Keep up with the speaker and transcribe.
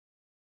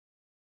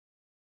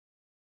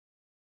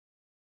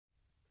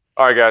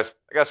All right, guys,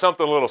 I got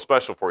something a little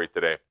special for you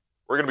today.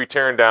 We're going to be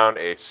tearing down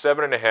a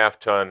 7.5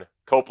 ton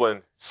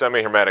Copeland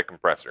semi-hermetic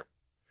compressor.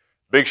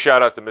 Big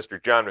shout out to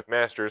Mr. John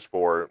McMasters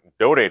for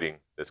donating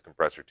this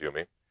compressor to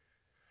me.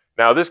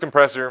 Now, this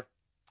compressor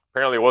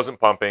apparently wasn't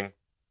pumping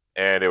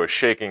and it was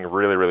shaking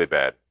really, really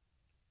bad.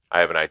 I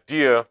have an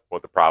idea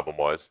what the problem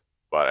was,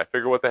 but I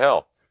figure what the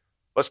hell.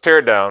 Let's tear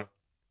it down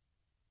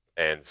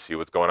and see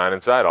what's going on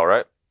inside, all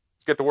right?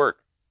 Let's get to work.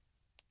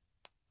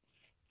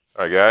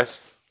 All right, guys,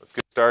 let's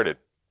get started.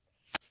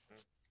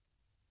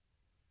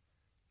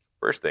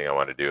 First thing I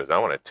want to do is I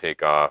want to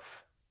take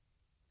off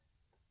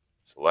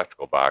this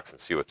electrical box and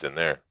see what's in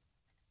there.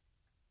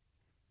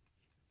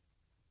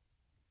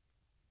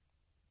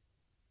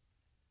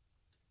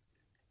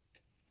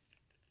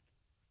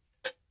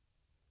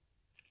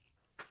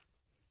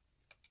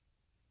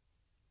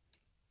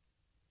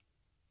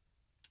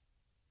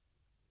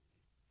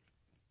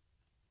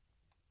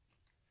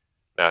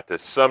 Now, to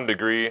some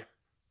degree,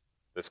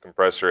 this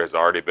compressor has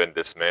already been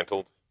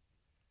dismantled.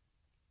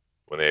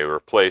 When they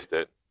replaced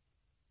it,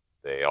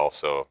 they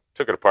also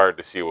took it apart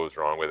to see what was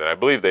wrong with it. I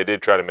believe they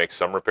did try to make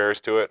some repairs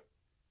to it.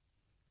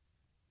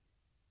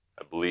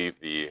 I believe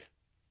the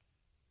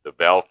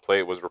valve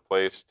plate was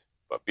replaced,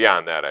 but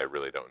beyond that, I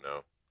really don't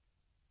know.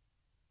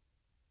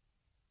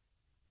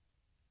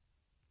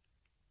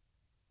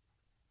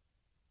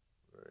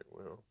 All right,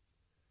 well,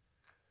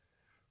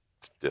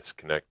 let's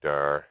disconnect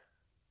our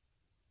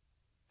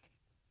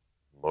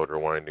motor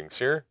windings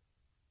here.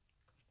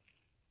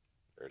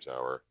 There's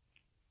our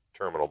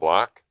terminal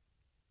block.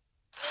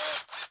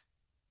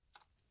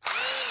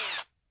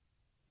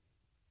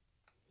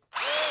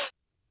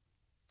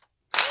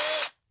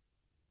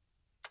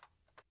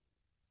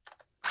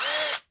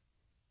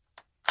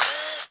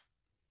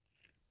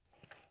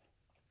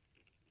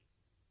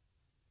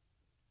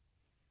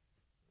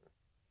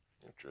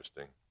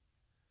 Interesting.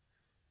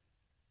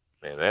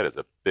 Man, that is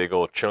a big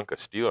old chunk of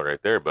steel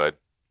right there, bud.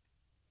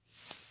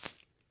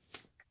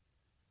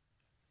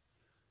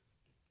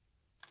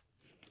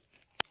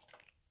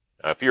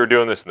 If you were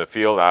doing this in the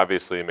field,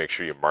 obviously make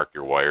sure you mark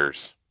your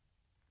wires.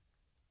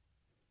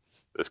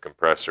 This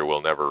compressor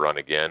will never run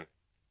again.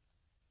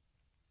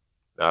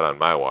 Not on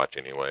my watch,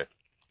 anyway.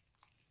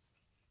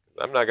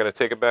 I'm not going to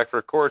take it back for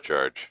a core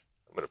charge.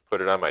 I'm going to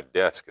put it on my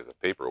desk as a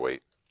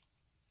paperweight.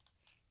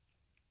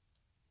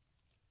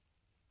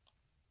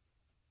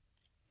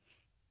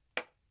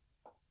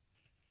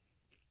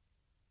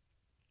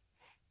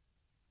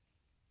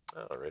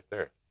 Oh, right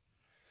there.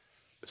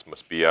 This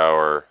must be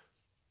our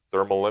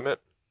thermal limit.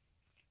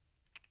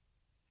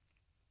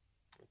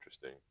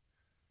 Interesting.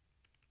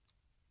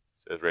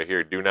 It says right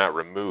here, do not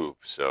remove.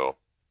 So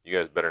you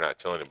guys better not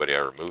tell anybody I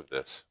removed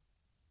this.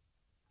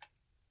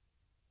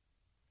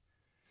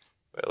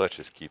 But let's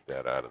just keep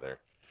that out of there.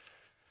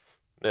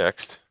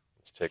 Next,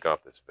 let's take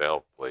off this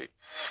valve plate.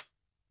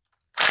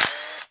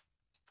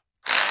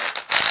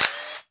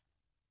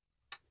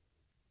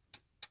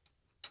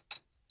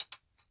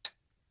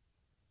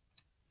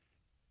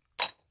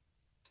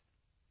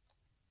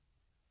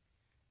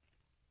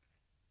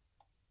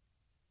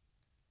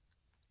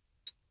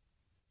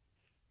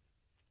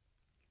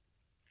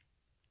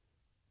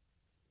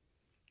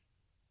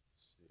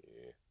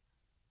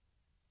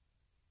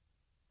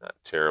 Not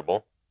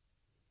terrible.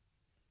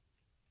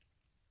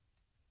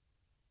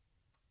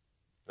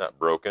 Not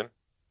broken.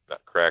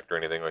 Not cracked or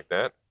anything like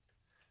that.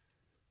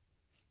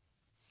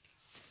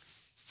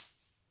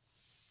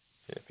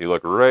 If you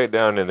look right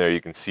down in there,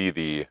 you can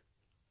see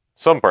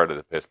some part of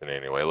the piston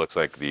anyway. It looks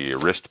like the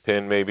wrist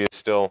pin maybe is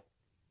still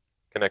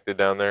connected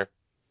down there.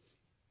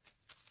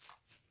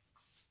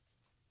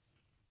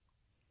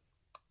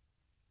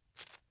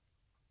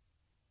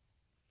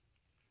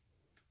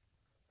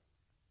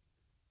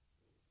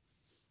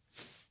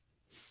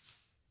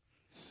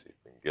 Let's see if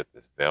we can get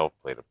this valve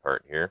plate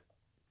apart here.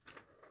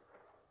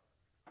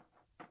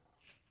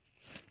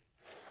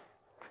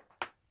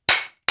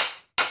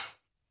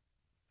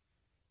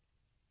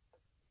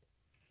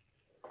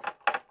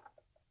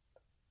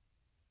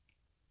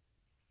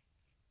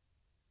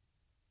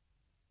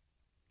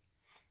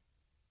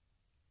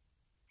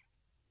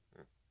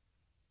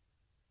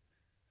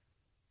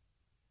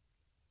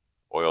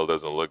 Oil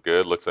doesn't look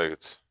good. Looks like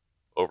it's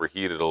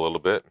overheated a little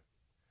bit.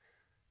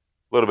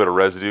 A little bit of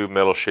residue,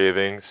 metal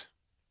shavings.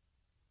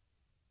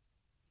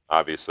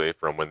 Obviously,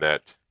 from when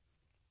that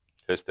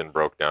piston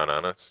broke down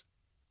on us.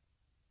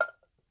 All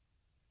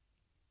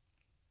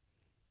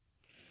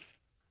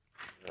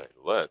right,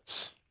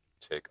 let's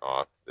take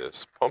off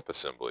this pump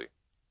assembly.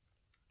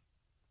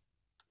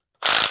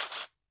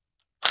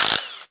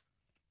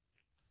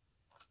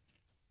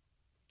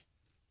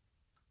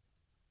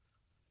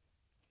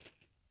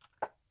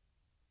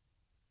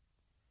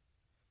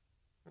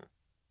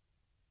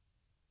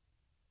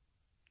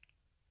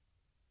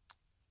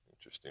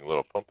 Interesting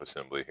little pump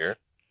assembly here.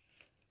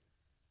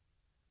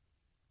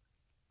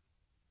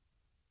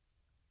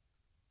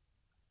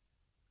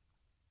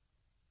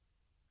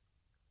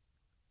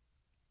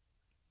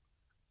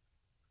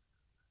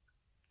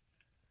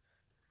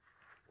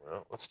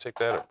 Well, let's take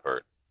that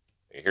apart.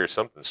 You hear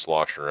something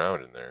sloshing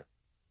around in there.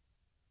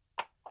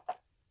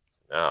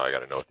 Now I got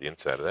to know what the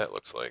inside of that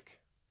looks like.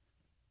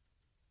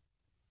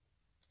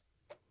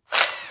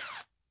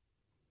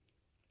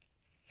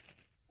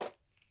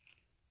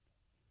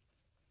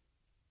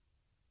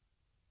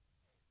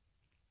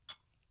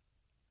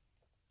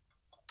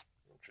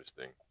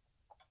 Interesting.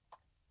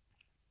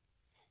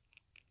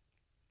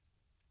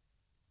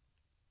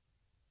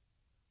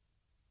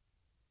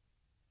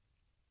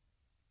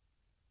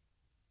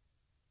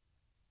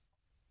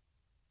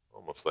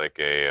 Almost like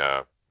a,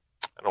 I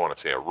don't want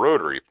to say a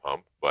rotary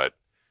pump, but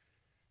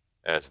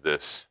as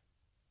this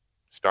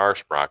star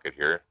sprocket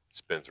here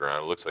spins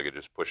around, it looks like it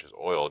just pushes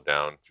oil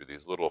down through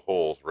these little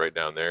holes right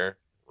down there,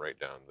 right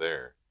down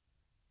there.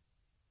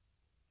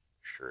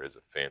 Sure is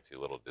a fancy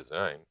little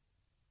design.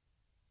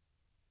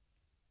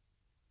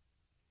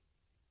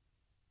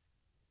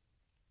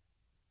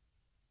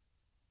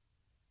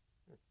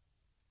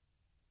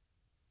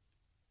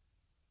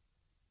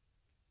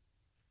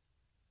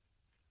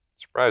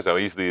 Surprised how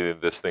easily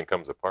this thing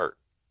comes apart.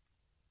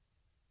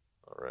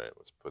 All right,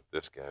 let's put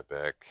this guy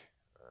back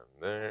on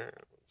there.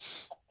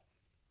 Let's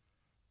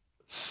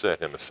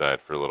set him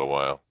aside for a little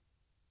while.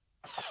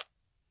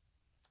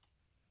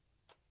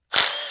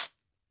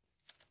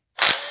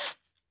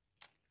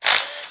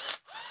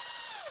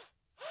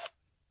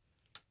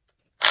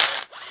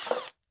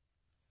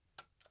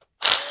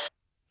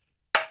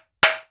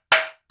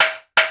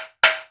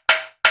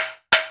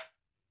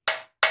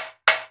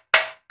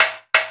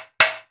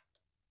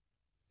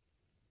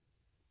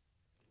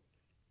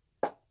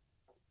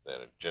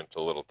 Then a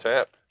gentle little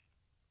tap.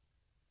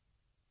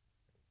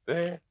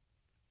 There.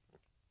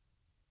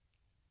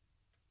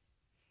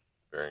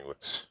 Bearing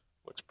looks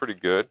pretty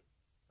good.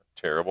 Not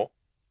terrible.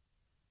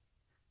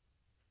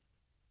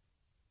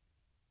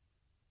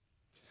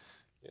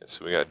 Yeah,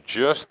 so we got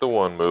just the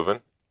one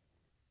moving.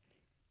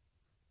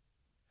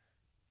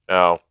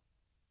 Now,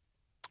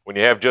 when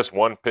you have just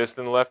one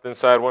piston left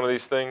inside one of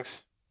these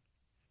things,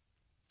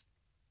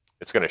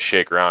 it's going to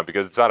shake around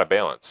because it's out of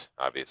balance,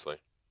 obviously.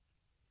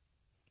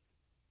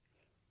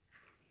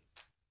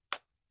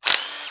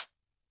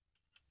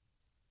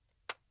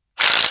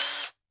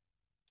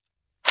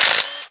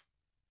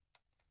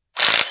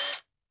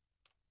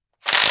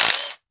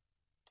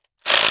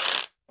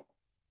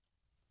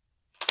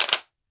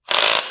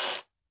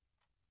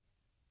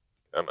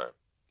 Come on,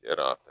 get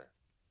off there.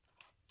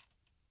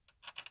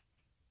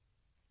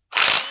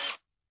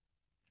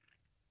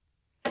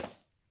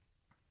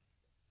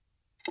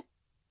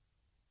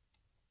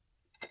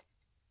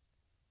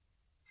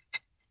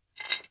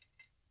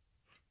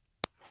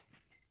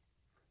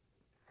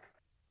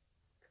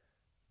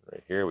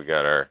 Right here we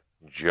got our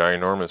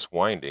ginormous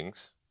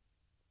windings.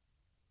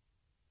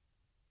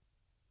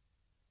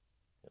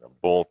 And a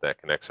bolt that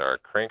connects our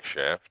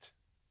crankshaft.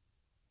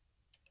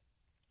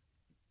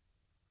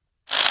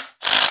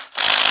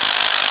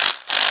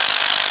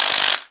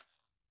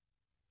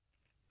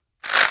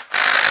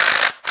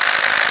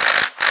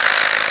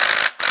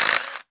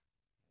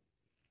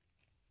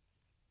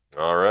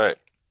 All right.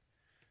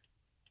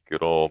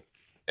 Good old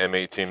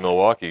M18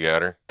 Milwaukee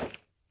got her. All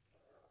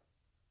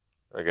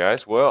right,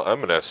 guys. Well, I'm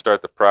going to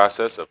start the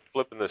process of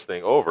flipping this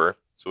thing over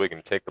so we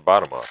can take the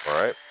bottom off, all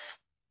right?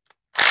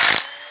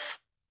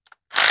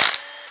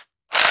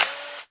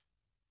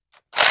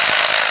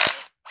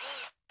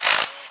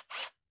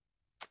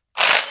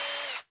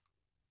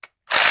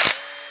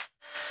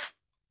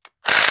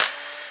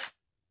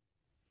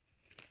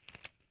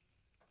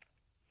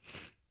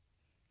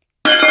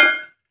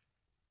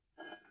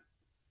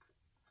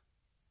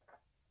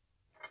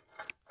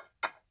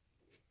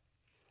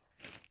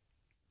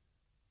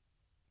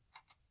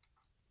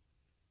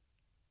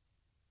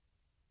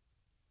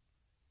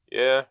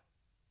 Yeah,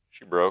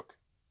 she broke.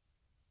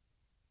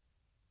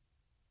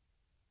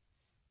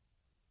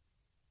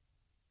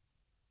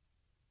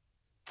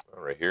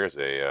 All right, here's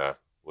a,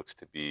 looks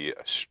to be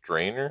a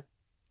strainer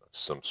of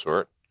some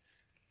sort.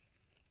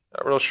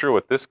 Not real sure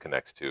what this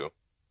connects to.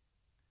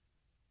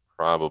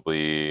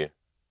 Probably, if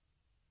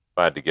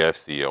I had to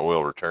guess, the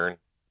oil return.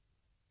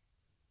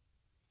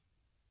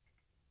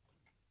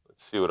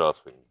 Let's see what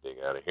else we can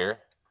dig out of here.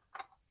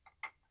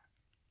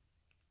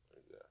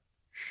 There's a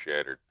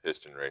shattered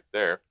piston right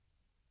there.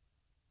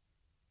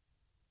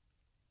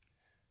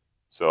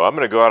 So I'm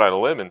going to go out on a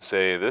limb and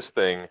say this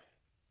thing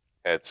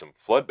had some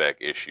floodback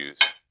issues.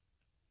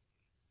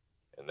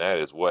 And that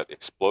is what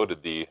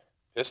exploded the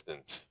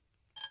pistons.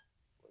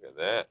 Look at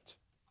that.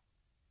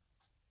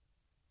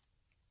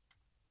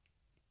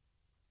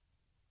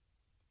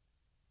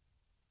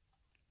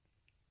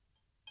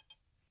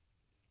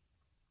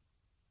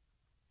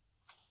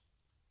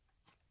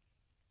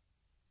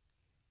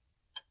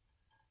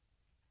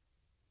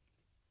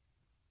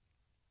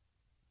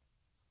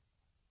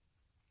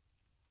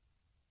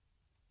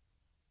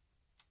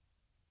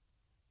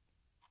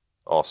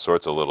 All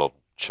sorts of little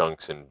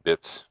chunks and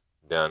bits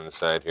down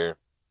inside here.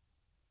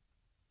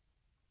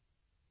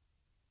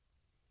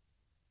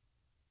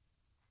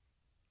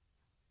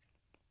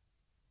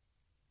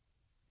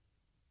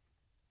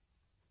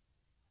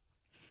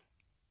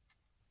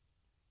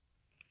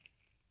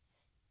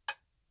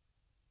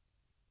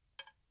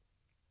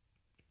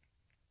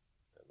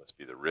 Must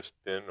be the wrist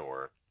pin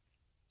or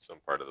some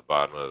part of the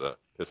bottom of the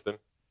piston.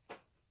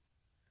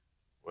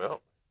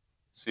 Well,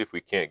 let's see if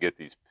we can't get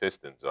these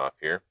pistons off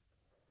here.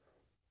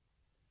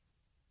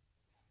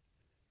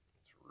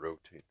 Let's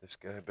rotate this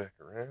guy back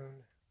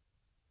around.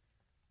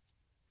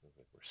 Looks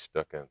like we're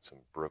stuck on some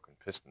broken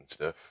piston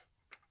stuff.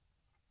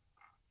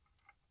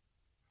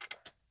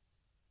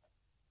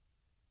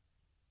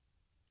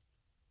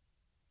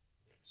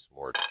 Some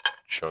more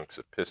chunks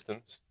of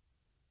pistons.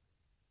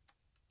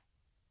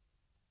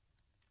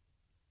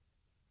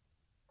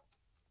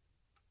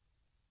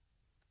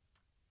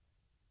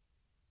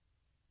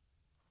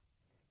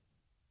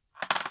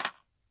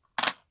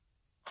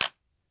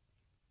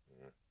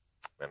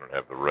 I don't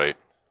have the right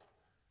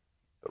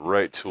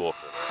tool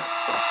for that.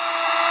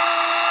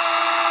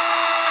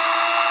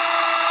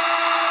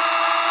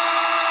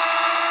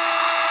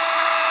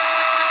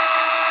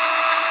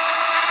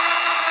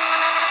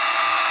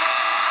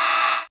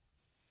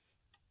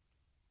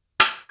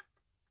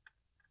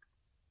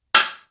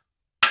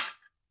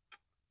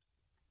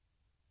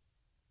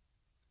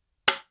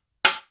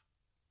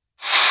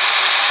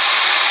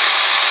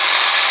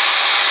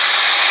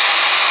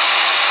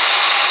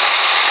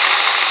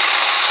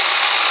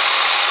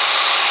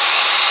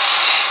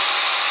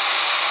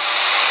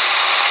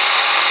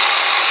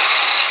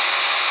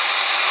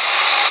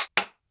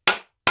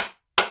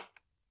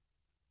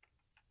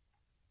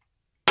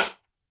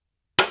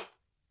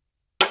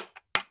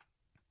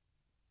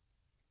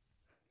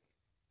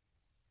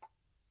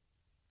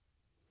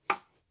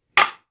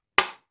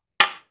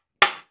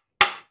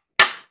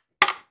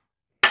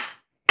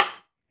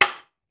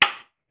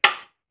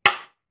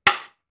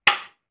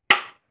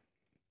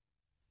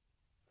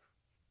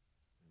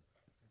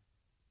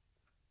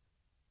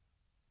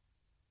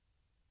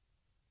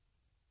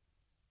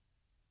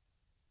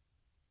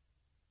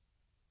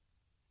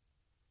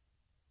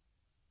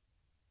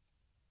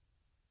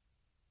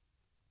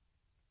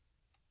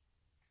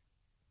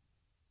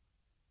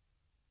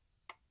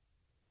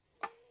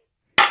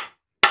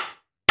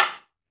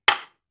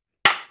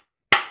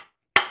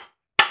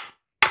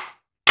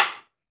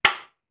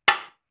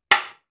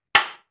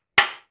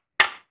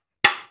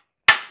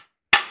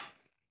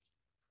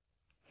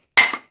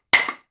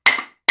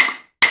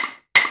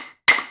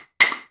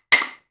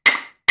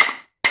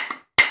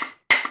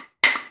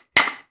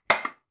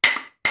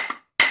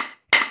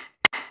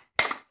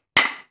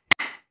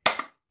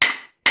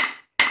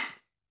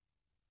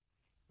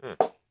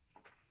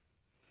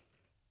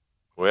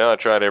 Well, I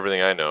tried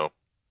everything I know.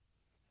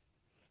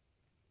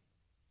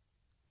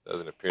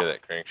 Doesn't appear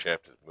that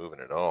crankshaft is moving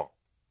at all.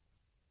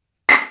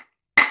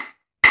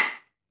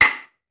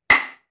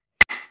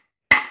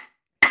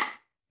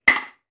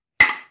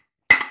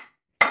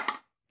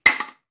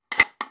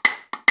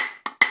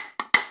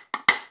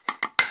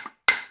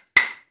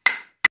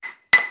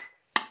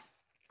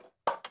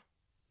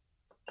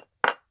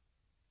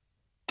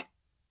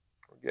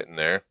 We're getting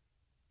there.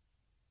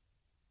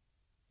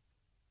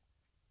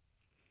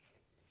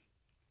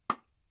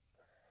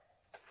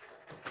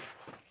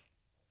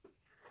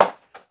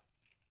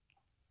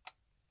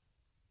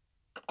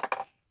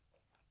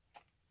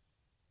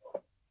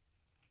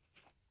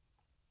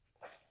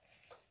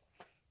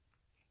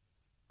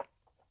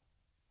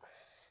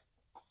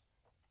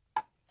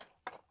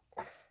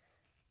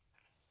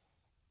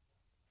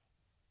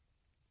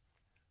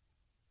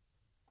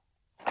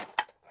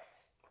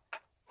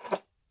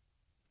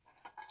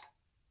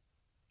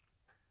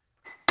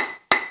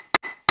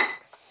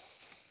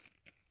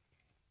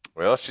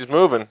 Well, she's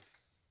moving.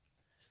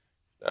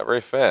 Not very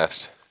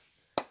fast.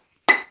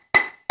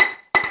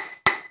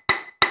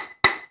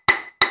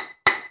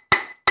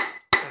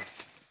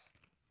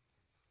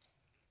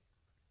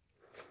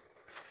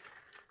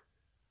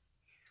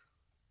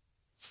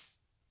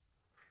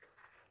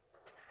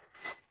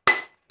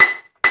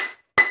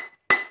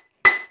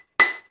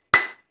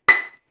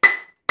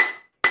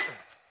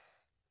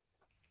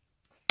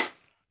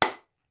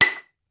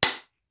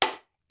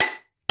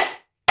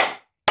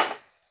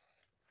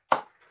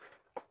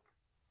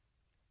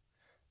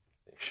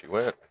 There she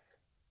went.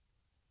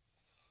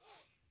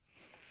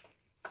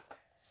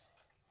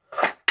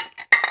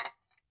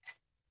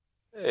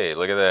 Hey,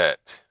 look at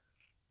that.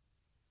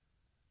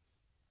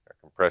 Our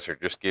compressor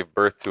just gave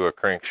birth to a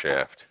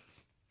crankshaft.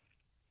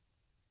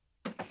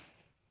 And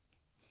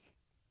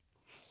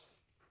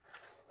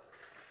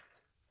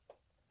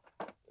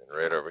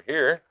right over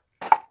here,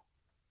 we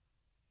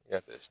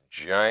got this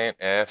giant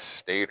ass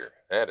stator.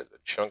 That is a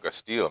chunk of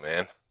steel,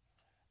 man.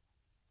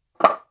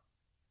 Look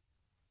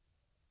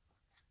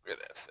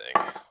at that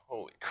thing.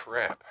 Holy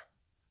crap.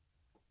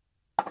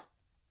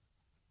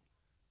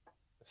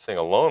 This thing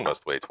alone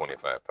must weigh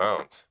 25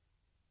 pounds.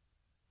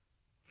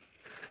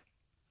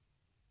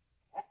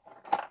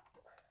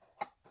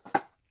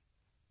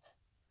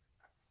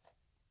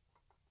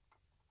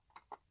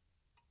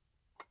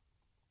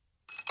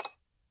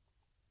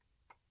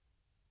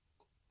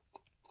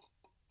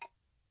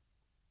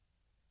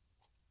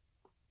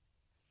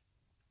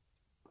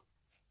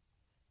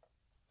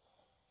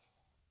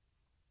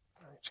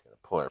 Just gonna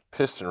pull our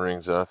piston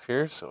rings off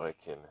here so I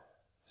can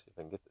see if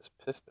I can get this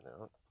piston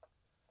out.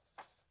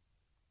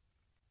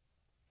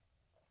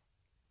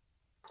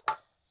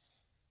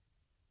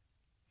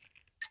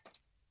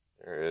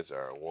 There is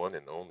our one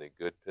and only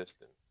good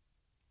piston.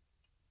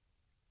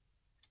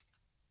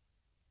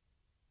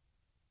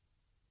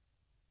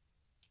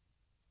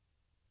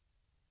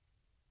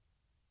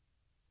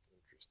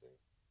 Interesting.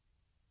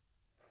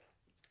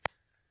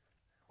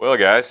 Well,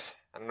 guys,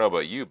 I don't know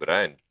about you, but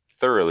I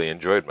thoroughly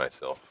enjoyed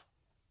myself.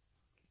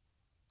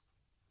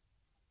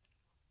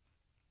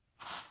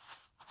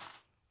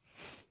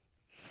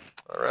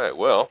 All right,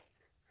 well,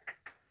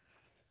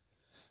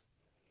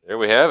 there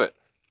we have it.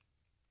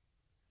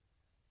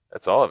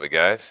 That's all of it,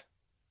 guys.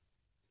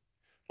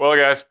 Well,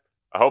 guys,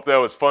 I hope that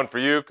was fun for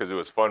you because it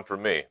was fun for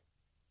me.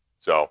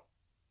 So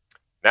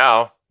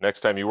now, next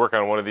time you work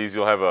on one of these,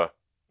 you'll have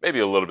maybe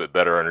a little bit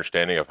better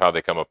understanding of how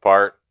they come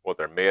apart, what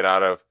they're made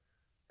out of,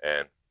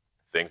 and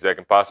things that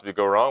can possibly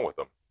go wrong with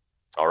them.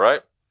 All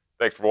right?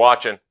 Thanks for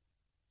watching.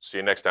 See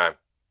you next time.